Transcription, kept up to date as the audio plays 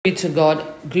Be to God.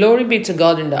 Glory be to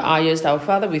God in the highest. Our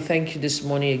Father, we thank you this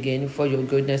morning again for your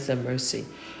goodness and mercy.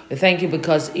 We thank you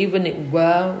because even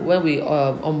when we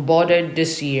onboarded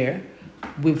this year,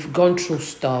 we've gone through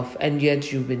stuff and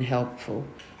yet you've been helpful.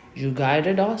 You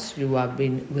guided us. You have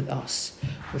been with us.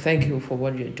 We thank you for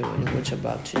what you're doing and what you're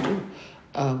about to do.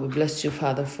 We bless you,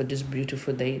 Father, for this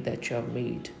beautiful day that you have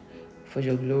made. For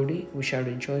your glory, we shall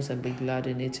rejoice and be glad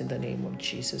in it in the name of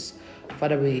Jesus.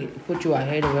 Father, we put you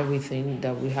ahead of everything,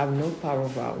 that we have no power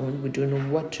of our own. We don't know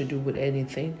what to do with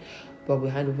anything, but we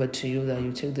hand over to you that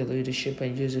you take the leadership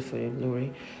and use it for your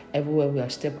glory. Everywhere we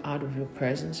have stepped out of your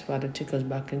presence, Father, take us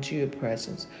back into your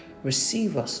presence.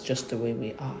 Receive us just the way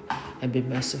we are and be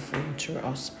merciful to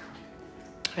us.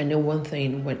 I know one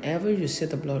thing, whenever you see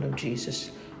the blood of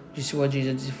Jesus, you see what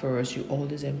Jesus did for us, you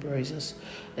always embrace us.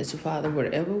 And so, Father,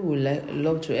 wherever we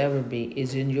love to ever be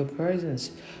is in your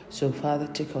presence. So, Father,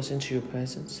 take us into your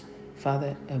presence.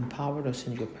 Father, empower us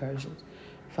in your presence.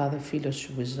 Father, fill us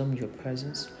with wisdom in your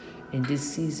presence. In this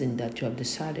season that you have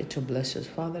decided to bless us,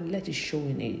 Father, let it show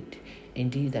in it,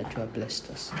 indeed, that you have blessed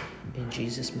us. In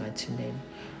Jesus' mighty name.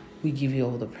 We give you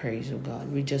all the praise, oh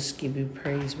God. We just give you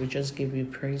praise. We just give you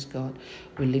praise, God.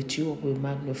 We lift you up. We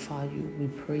magnify you. We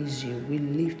praise you. We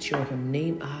lift your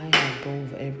name high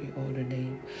above every other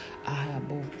name. High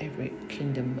above every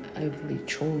kingdom, every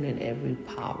throne, and every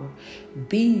power.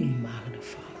 Be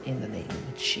magnified in the name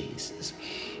of Jesus.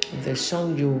 The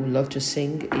song you love to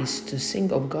sing is to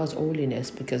sing of God's holiness,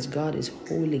 because God is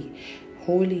holy.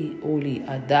 Holy, holy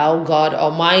art thou, God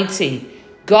Almighty.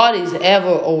 God is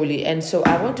ever holy, and so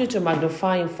I want you to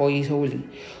magnify him for his holy.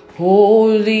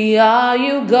 Holy are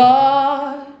you,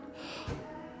 God.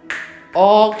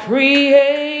 All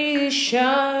creation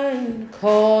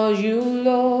calls you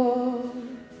Lord.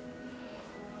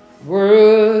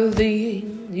 Worthy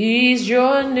is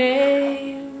your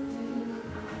name.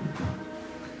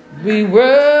 We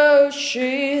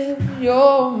worship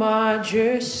your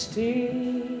majesty.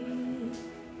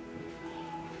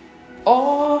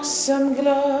 Awesome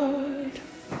God,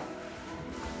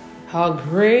 how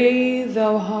great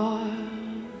thou art.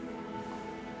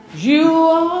 You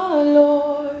are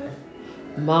Lord,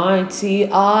 mighty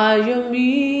are your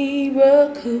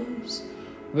miracles.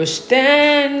 We're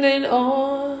standing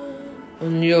on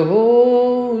your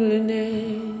holy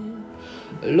name.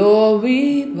 Lord,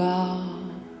 we bow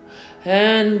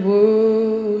and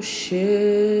worship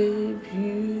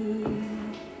you.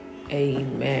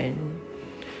 Amen.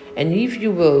 And if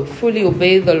you will fully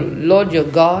obey the Lord your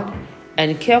God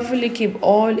and carefully keep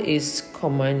all his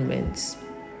commandments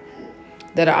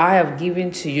that I have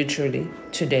given to you truly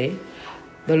today,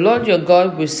 the Lord your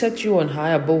God will set you on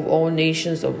high above all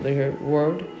nations of the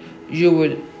world. You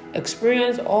will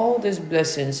experience all these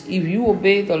blessings if you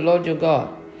obey the Lord your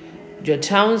God. Your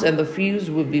towns and the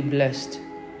fields will be blessed.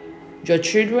 Your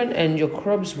children and your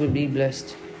crops will be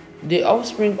blessed. The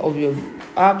offspring of your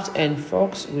herbs and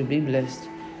flocks will be blessed.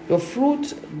 Your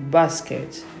fruit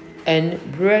basket and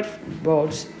bread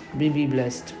boards will be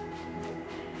blessed.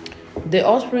 The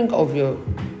offspring of your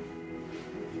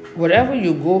wherever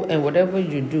you go and whatever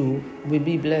you do will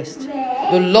be blessed.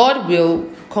 The Lord will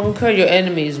conquer your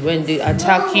enemies when they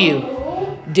attack you.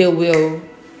 They will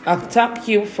attack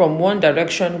you from one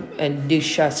direction and they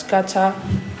shall scatter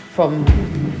from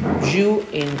you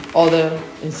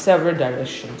in several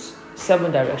directions.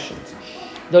 7 directions.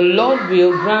 The Lord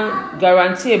will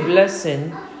guarantee a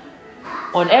blessing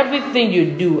on everything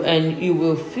you do, and He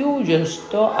will fill your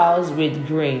storehouse with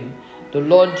grain. The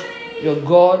Lord your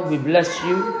God will bless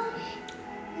you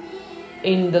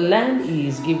in the land He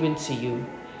is giving to you,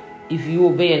 if you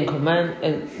obey and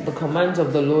the commands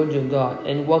of the Lord your God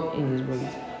and walk in His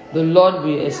ways. The Lord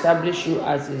will establish you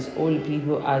as His holy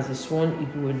people, as He sworn He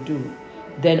would do.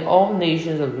 Then all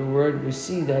nations of the world will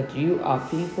see that you are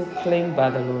people claimed by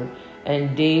the Lord,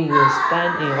 and they will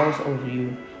stand in awe of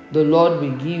you. The Lord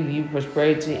will give you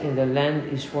prosperity in the land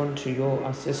He sworn to your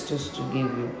ancestors to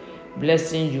give you.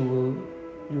 Blessing you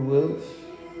will,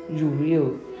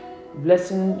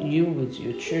 blessing you with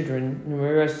your children,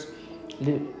 numerous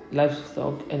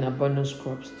livestock, and abundant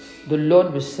crops. The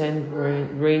Lord will send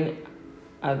rain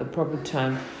at the proper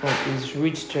time from His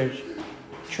rich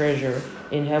treasure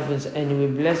in heavens, and He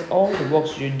will bless all the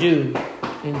works you do.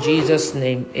 In Jesus'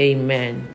 name, amen.